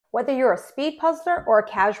Whether you're a speed puzzler or a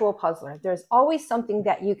casual puzzler, there's always something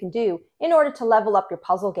that you can do in order to level up your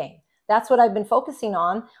puzzle game. That's what I've been focusing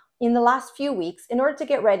on in the last few weeks in order to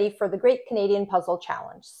get ready for the Great Canadian Puzzle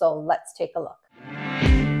Challenge. So let's take a look.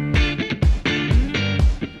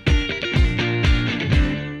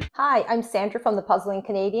 Hi, I'm Sandra from the Puzzling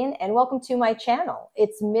Canadian, and welcome to my channel.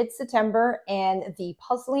 It's mid-September, and the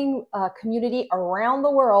puzzling community around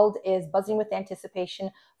the world is buzzing with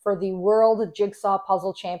anticipation for the World Jigsaw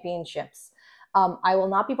Puzzle Championships. I will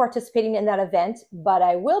not be participating in that event, but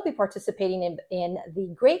I will be participating in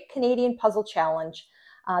the Great Canadian Puzzle Challenge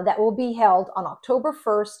that will be held on October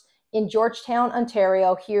 1st in Georgetown,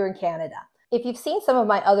 Ontario, here in Canada. If you've seen some of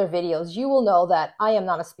my other videos, you will know that I am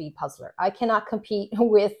not a speed puzzler. I cannot compete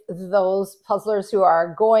with those puzzlers who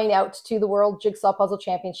are going out to the World Jigsaw Puzzle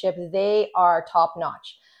Championship. They are top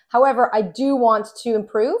notch. However, I do want to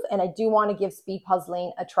improve, and I do want to give speed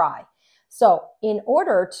puzzling a try. So in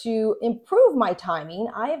order to improve my timing,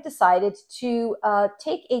 I have decided to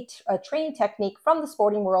take a training technique from the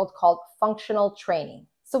sporting world called functional training.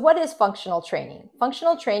 So what is functional training?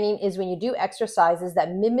 Functional training is when you do exercises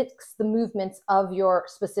that mimics the movements of your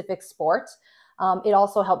specific sport. It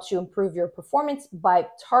also helps you improve your performance by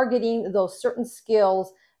targeting those certain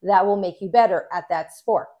skills that will make you better at that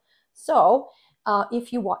sport. So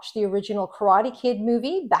if you watch the original Karate Kid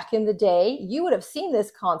movie back in the day, you would have seen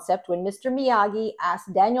this concept when Mr. Miyagi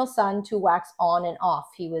asked Daniel-san to wax on and off.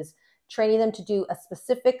 He was training them to do a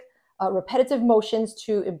specific repetitive motions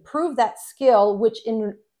to improve that skill, which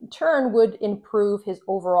in turn would improve his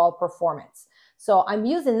overall performance. So I'm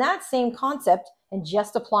using that same concept and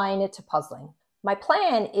just applying it to puzzling. My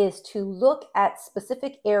plan is to look at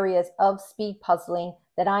specific areas of speed puzzling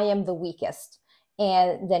that I am the weakest,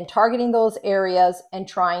 and then targeting those areas and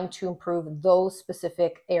trying to improve those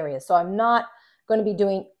specific areas. So I'm not going to be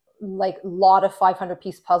doing like a lot of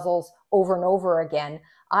 500-piece puzzles over and over again.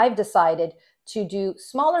 I've decided to do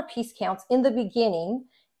smaller piece counts in the beginning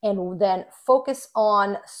and then focus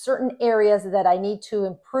on certain areas that I need to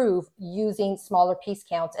improve using smaller piece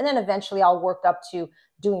counts. And then eventually I'll work up to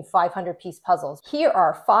doing 500-piece puzzles. Here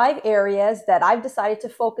are 5 areas that I've decided to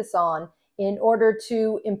focus on in order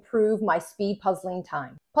to improve my speed puzzling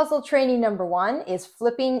time. Puzzle training number 1 is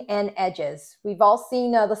flipping and edges. We've all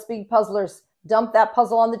seen the speed puzzlers dump that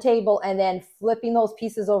puzzle on the table and then flipping those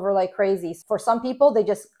pieces over like crazy. For some people, they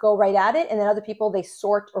just go right at it, and then other people, they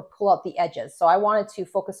sort or pull out the edges. So I wanted to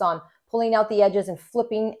focus on pulling out the edges and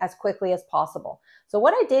flipping as quickly as possible. So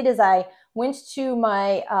what I did is I went to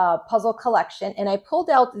my puzzle collection and I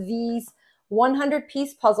pulled out these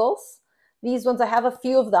 100-piece puzzles. These ones, I have a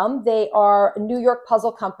few of them. They are New York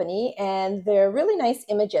Puzzle Company, and they're really nice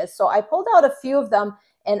images. So I pulled out a few of them,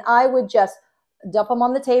 and I would just dump them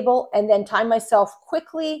on the table and then time myself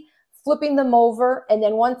quickly flipping them over, and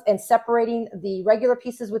then separating the regular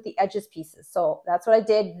pieces with the edges pieces. So that's what I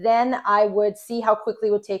did. Then I would see how quickly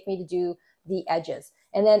it would take me to do the edges.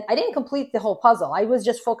 And then I didn't complete the whole puzzle. I was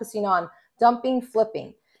just focusing on dumping,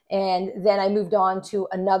 flipping. And then I moved on to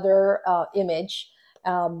another image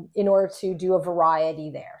in order to do a variety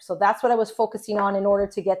there. So that's what I was focusing on in order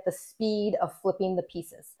to get the speed of flipping the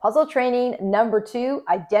pieces. Puzzle training number 2,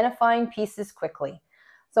 identifying pieces quickly.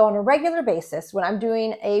 So on a regular basis, when I'm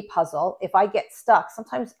doing a puzzle, if I get stuck,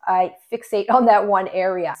 sometimes I fixate on that one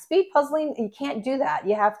area. Speed puzzling, you can't do that.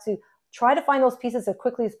 You have to try to find those pieces as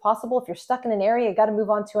quickly as possible. If you're stuck in an area, you got to move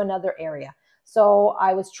on to another area. So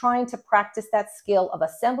I was trying to practice that skill of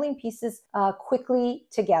assembling pieces quickly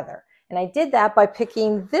together. And I did that by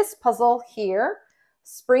picking this puzzle here,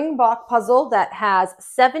 Springbok puzzle, that has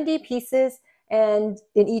 70 pieces and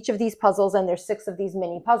in each of these puzzles, and there's 6 of these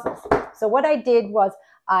mini puzzles. So what I did was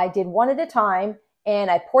I did one at a time,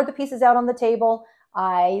 and I poured the pieces out on the table.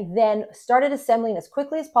 I then started assembling as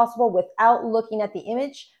quickly as possible without looking at the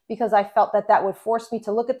image, because I felt that that would force me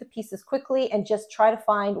to look at the pieces quickly and just try to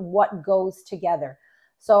find what goes together.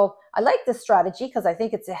 So I like this strategy because I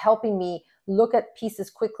think it's helping me look at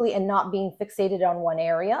pieces quickly and not being fixated on one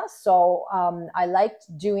area. So I liked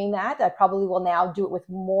doing that. I probably will now do it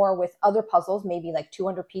with other puzzles, maybe like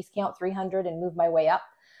 200 piece count, 300, and move my way up.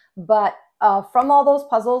 But from all those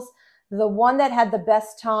puzzles, the one that had the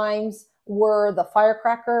best times were the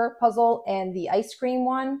firecracker puzzle and the ice cream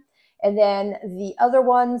one. And then the other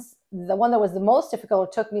ones, the one that was the most difficult,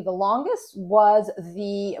 or took me the longest, was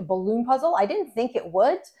the balloon puzzle. I didn't think it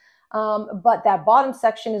would, but that bottom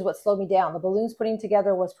section is what slowed me down. The balloons putting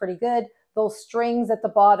together was pretty good. Those strings at the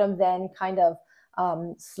bottom then kind of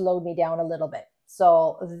slowed me down a little bit.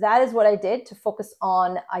 So that is what I did to focus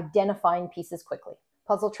on identifying pieces quickly.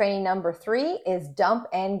 Puzzle training number 3 is dump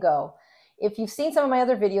and go. If you've seen some of my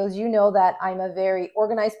other videos, you know that I'm a very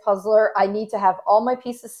organized puzzler. I need to have all my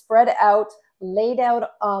pieces spread out, laid out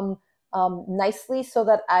nicely so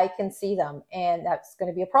that I can see them. And that's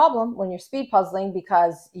going to be a problem when you're speed puzzling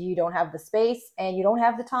because you don't have the space and you don't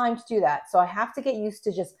have the time to do that. So I have to get used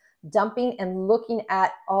to just dumping and looking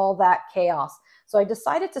at all that chaos. So I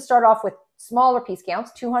decided to start off with smaller piece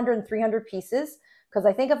counts, 200 and 300 pieces, because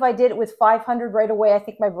I think if I did it with 500 right away, I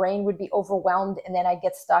think my brain would be overwhelmed and then I'd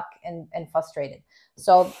get stuck and frustrated.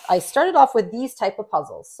 So I started off with these type of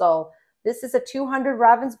puzzles. So this is a 200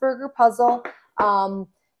 Ravensburger puzzle,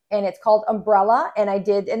 and it's called Umbrella. And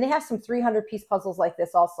they have some 300 piece puzzles like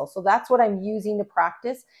this also. So that's what I'm using to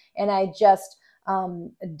practice. And I just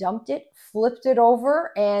dumped it, flipped it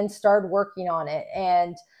over, and started working on it.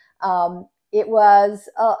 And it was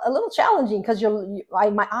a little challenging because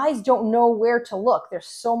my eyes don't know where to look. There's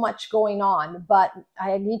so much going on, but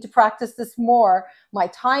I need to practice this more. My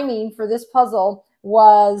timing for this puzzle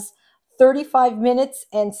was 35 minutes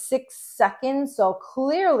and 6 seconds. So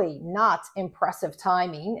clearly not impressive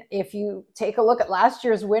timing. If you take a look at last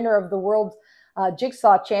year's winner of the World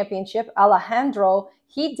Jigsaw Championship, Alejandro,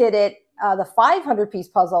 he did it, the 500 piece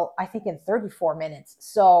puzzle, I think in 34 minutes.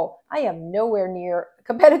 So I am nowhere near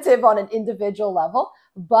competitive on an individual level,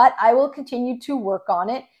 but I will continue to work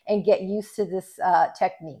on it and get used to this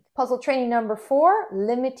technique. Puzzle training number 4,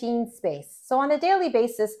 limiting space. So on a daily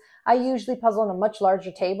basis, I usually puzzle on a much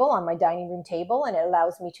larger table, on my dining room table, and it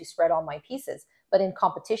allows me to spread all my pieces. But in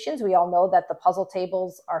competitions, we all know that the puzzle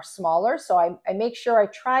tables are smaller. So I make sure I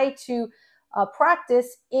try to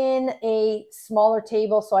practice in a smaller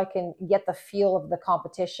table so I can get the feel of the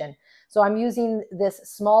competition. So I'm using this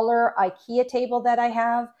smaller IKEA table that I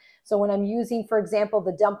have. So when I'm using, for example,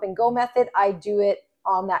 the dump and go method, I do it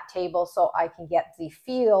on that table so I can get the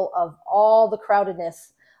feel of all the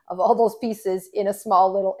crowdedness of all those pieces in a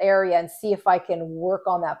small little area and see if I can work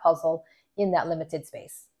on that puzzle in that limited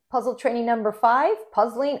space. Puzzle training number 5,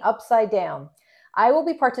 puzzling upside down. I will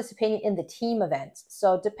be participating in the team event.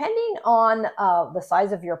 So depending on the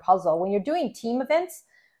size of your puzzle, when you're doing team events,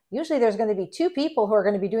 usually there's going to be 2 people who are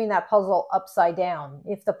going to be doing that puzzle upside down.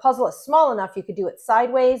 If the puzzle is small enough, you could do it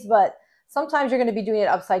sideways, but sometimes you're going to be doing it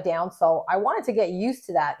upside down. So I wanted to get used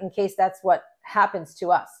to that in case that's what happens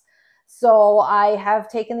to us. So I have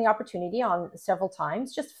taken the opportunity on several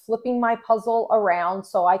times, just flipping my puzzle around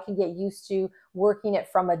so I can get used to working it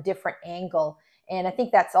from a different angle. And I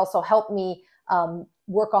think that's also helped me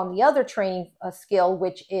work on the other training skill,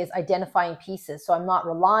 which is identifying pieces. So I'm not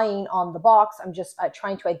relying on the box. I'm just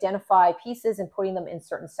trying to identify pieces and putting them in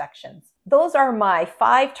certain sections. Those are my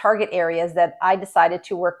 5 target areas that I decided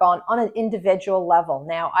to work on an individual level.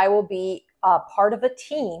 Now I will be part of a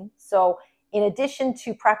team. So in addition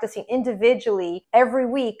to practicing individually, every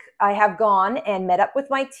week I have gone and met up with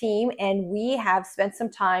my team and we have spent some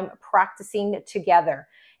time practicing together.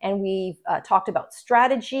 And we've talked about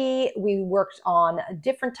strategy. We worked on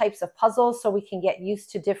different types of puzzles so we can get used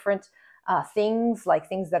to different things, like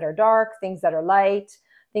things that are dark, things that are light,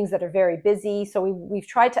 things that are very busy. So we've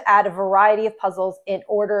tried to add a variety of puzzles in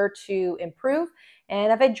order to improve.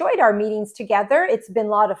 And I've enjoyed our meetings together. It's been a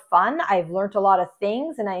lot of fun. I've learned a lot of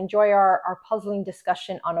things and I enjoy our puzzling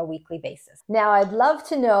discussion on a weekly basis. Now, I'd love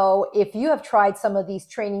to know if you have tried some of these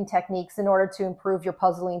training techniques in order to improve your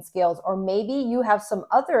puzzling skills, or maybe you have some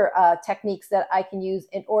other techniques that I can use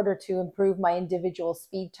in order to improve my individual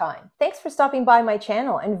speed time. Thanks for stopping by my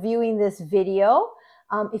channel and viewing this video.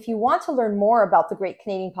 If you want to learn more about the Great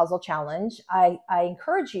Canadian Puzzle Challenge, I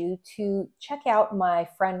encourage you to check out my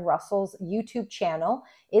friend Russell's YouTube channel.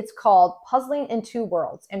 It's called Puzzling in Two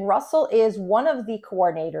Worlds. And Russell is one of the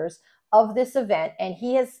coordinators of this event. And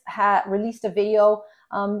he has released a video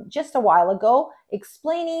just a while ago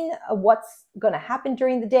explaining what's going to happen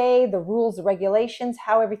during the day, the rules, the regulations,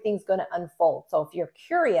 how everything's going to unfold. So if you're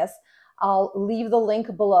curious, I'll leave the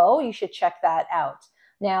link below. You should check that out.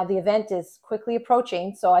 Now, the event is quickly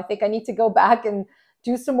approaching, so I think I need to go back and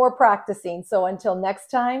do some more practicing. So until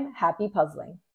next time, happy puzzling.